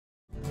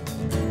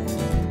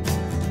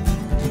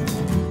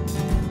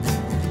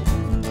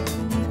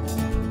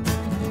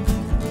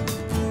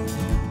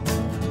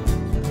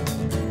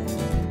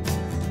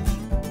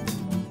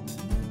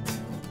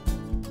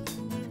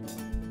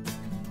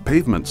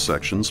Pavement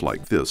sections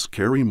like this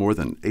carry more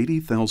than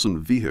 80,000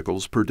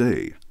 vehicles per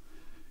day.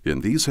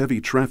 In these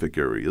heavy traffic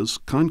areas,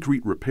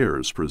 concrete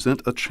repairs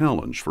present a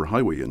challenge for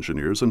highway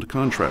engineers and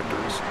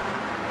contractors.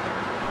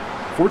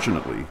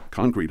 Fortunately,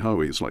 concrete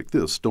highways like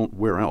this don't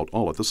wear out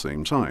all at the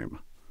same time.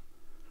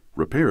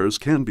 Repairs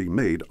can be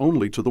made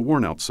only to the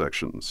worn-out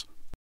sections.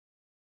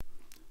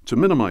 To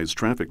minimize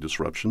traffic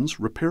disruptions,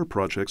 repair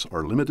projects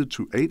are limited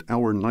to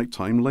 8-hour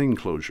nighttime lane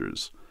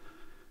closures.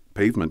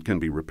 Pavement can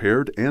be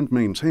repaired and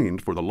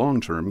maintained for the long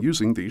term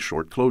using these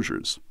short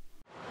closures.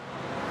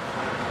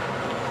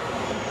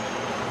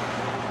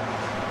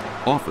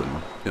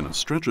 Often, in a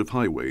stretch of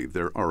highway,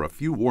 there are a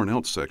few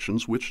worn-out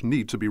sections which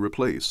need to be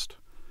replaced,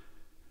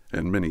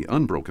 and many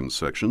unbroken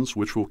sections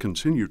which will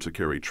continue to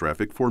carry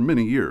traffic for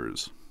many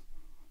years.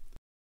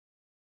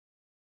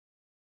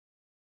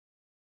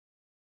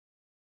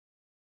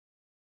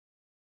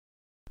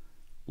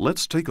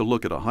 Let's take a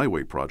look at a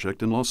highway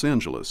project in Los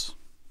Angeles.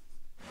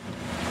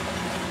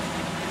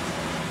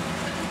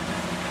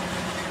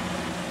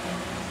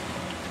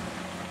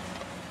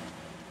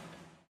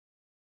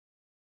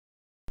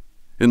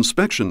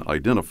 Inspection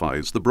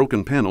identifies the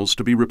broken panels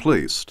to be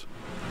replaced.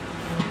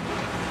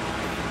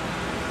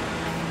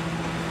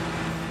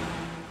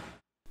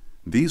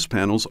 These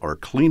panels are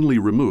cleanly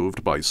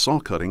removed by saw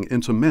cutting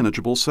into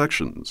manageable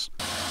sections.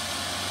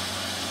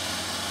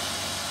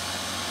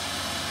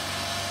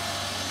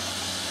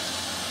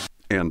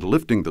 And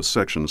lifting the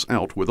sections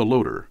out with a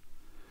loader.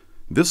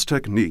 This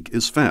technique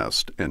is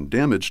fast and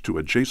damage to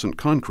adjacent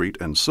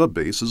concrete and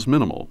subbase is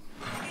minimal.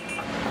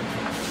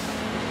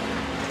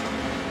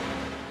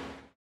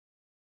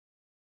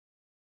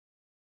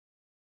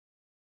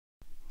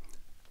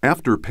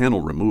 After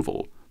panel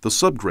removal, the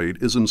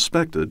subgrade is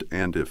inspected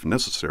and, if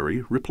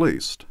necessary,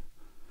 replaced.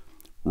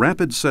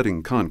 Rapid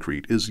setting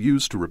concrete is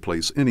used to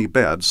replace any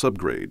bad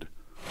subgrade.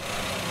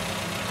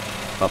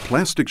 A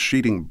plastic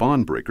sheeting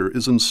bond breaker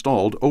is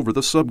installed over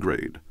the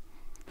subgrade.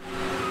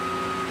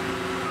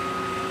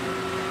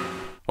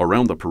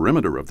 Around the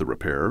perimeter of the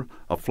repair,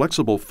 a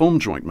flexible foam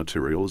joint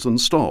material is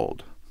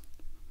installed.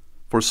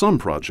 For some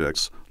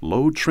projects,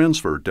 load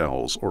transfer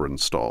dowels are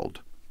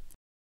installed.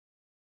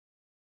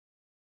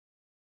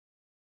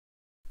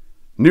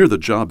 Near the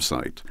job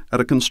site, at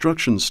a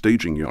construction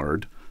staging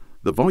yard,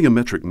 the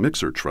volumetric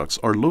mixer trucks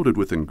are loaded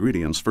with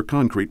ingredients for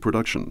concrete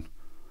production.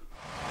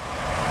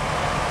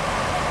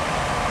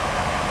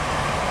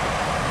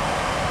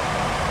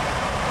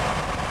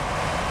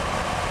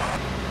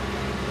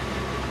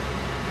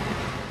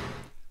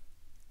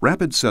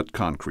 Rapid set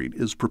concrete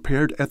is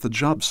prepared at the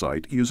job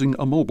site using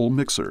a mobile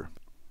mixer.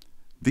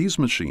 These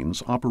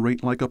machines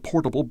operate like a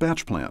portable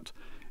batch plant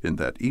in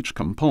that each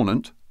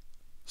component,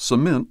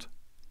 cement,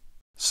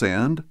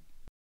 sand,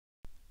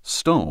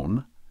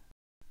 stone,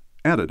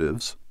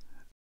 additives,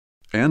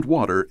 and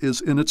water is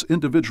in its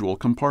individual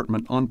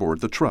compartment on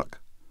board the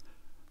truck.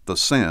 The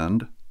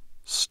sand,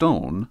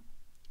 stone,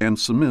 and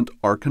cement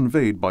are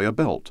conveyed by a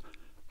belt,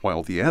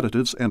 while the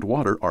additives and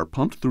water are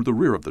pumped through the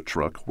rear of the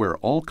truck where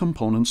all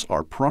components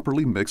are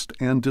properly mixed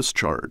and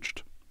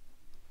discharged.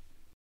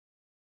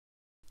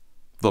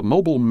 The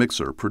mobile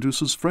mixer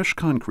produces fresh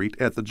concrete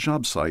at the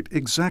job site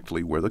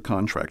exactly where the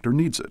contractor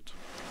needs it.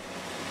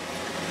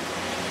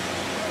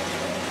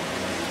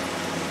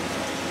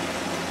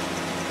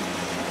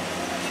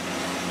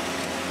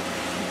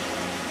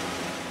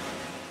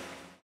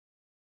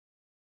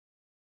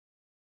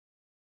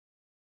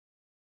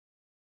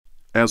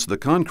 As the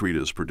concrete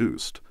is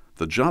produced,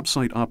 the job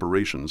site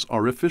operations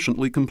are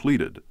efficiently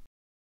completed.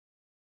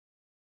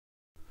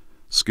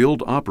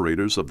 Skilled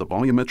operators of the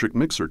volumetric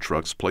mixer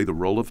trucks play the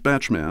role of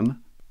batchman,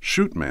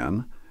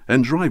 shootman,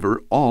 and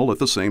driver all at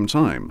the same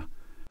time.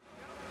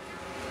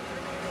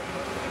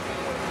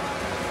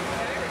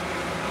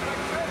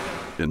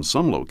 In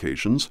some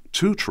locations,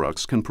 2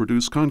 trucks can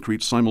produce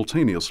concrete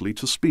simultaneously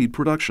to speed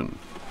production.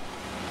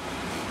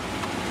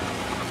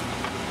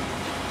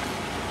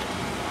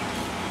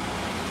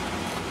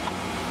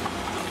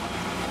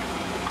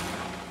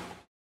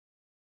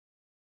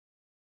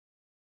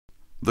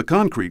 The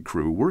concrete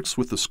crew works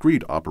with the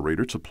screed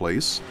operator to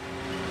place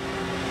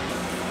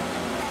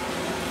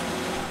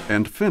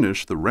and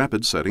finish the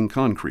rapid setting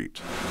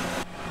concrete.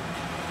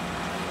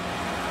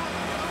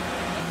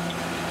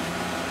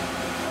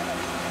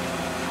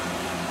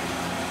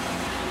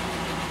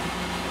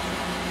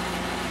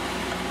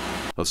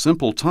 A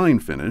simple tine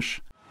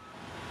finish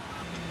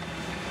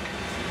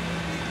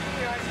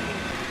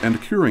and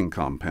curing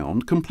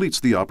compound completes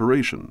the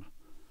operation.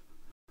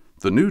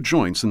 The new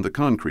joints in the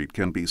concrete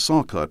can be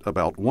saw cut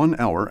about 1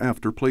 hour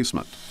after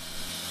placement.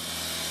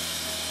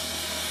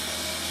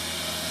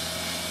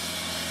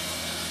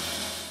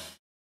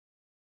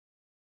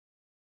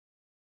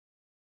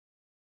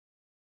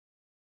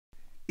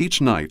 Each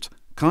night,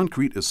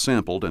 concrete is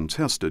sampled and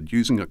tested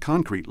using a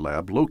concrete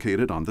lab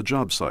located on the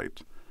job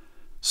site.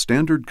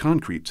 Standard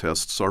concrete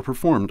tests are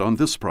performed on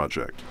this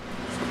project.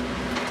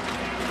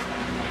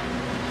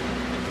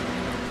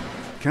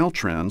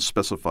 Caltrans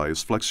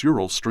specifies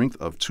flexural strength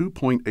of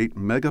 2.8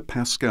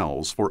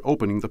 megapascals for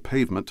opening the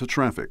pavement to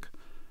traffic.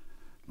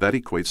 That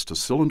equates to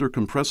cylinder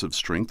compressive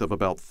strength of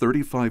about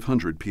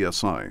 3,500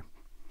 psi.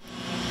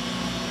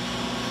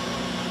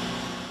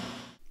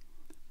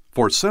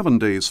 For 7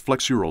 days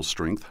flexural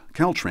strength,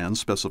 Caltrans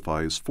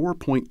specifies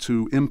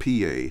 4.2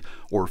 MPa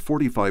or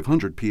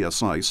 4,500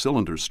 psi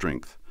cylinder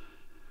strength.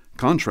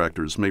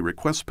 Contractors may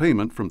request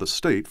payment from the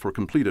state for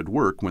completed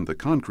work when the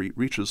concrete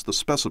reaches the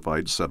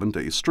specified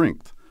 7-day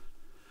strength.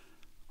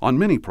 On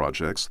many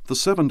projects, the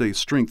 7-day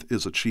strength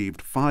is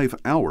achieved 5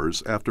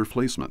 hours after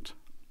placement.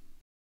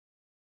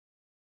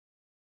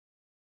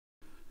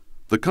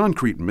 The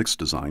concrete mix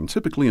design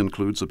typically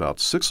includes about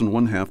 6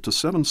 1/2 to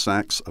 7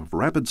 sacks of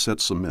rapid set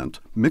cement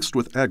mixed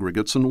with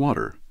aggregates and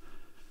water.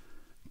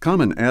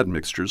 Common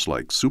admixtures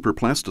like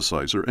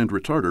superplasticizer and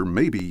retarder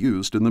may be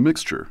used in the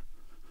mixture.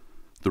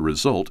 The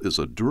result is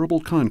a durable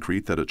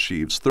concrete that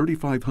achieves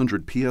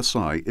 3,500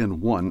 psi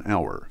in 1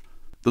 hour.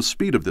 The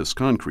speed of this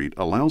concrete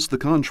allows the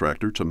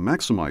contractor to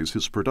maximize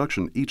his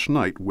production each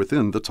night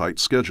within the tight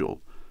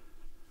schedule.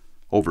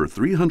 Over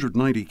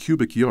 390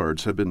 cubic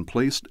yards have been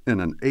placed in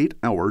an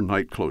 8-hour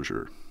night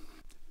closure.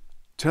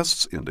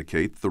 Tests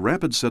indicate the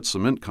rapid set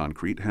cement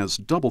concrete has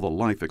double the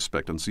life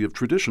expectancy of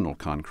traditional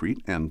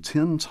concrete and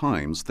 10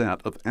 times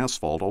that of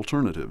asphalt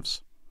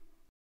alternatives.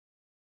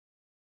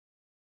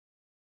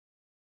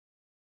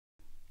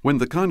 When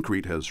the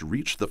concrete has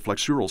reached the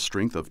flexural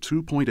strength of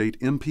 2.8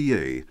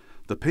 MPa,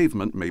 the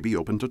pavement may be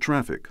open to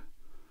traffic.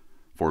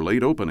 For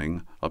late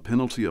opening, a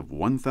penalty of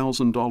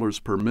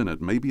 $1,000 per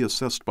minute may be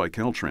assessed by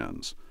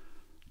Caltrans.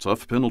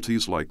 Tough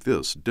penalties like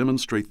this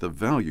demonstrate the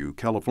value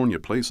California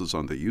places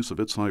on the use of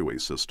its highway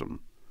system.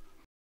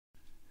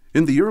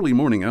 In the early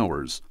morning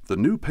hours, the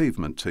new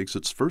pavement takes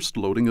its first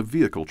loading of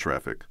vehicle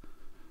traffic.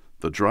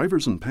 The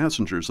drivers and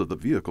passengers of the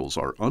vehicles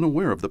are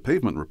unaware of the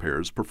pavement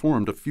repairs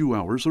performed a few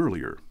hours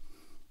earlier.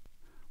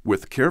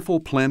 With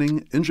careful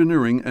planning,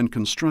 engineering, and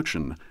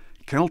construction,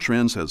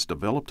 Caltrans has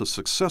developed a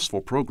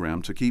successful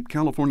program to keep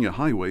California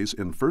highways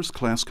in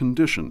first-class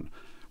condition,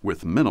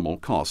 with minimal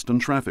cost and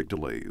traffic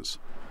delays.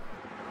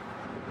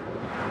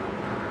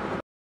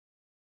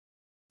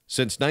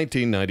 Since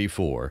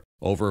 1994,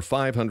 over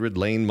 500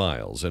 lane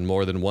miles and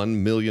more than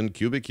 1 million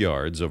cubic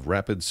yards of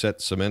rapid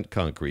set cement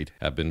concrete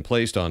have been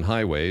placed on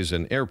highways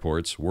and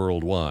airports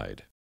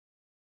worldwide.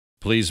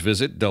 Please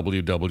visit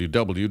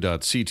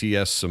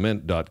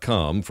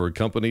www.ctscement.com for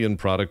company and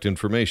product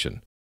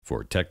information.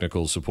 For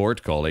technical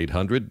support, call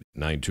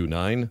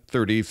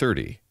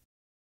 800-929-3030.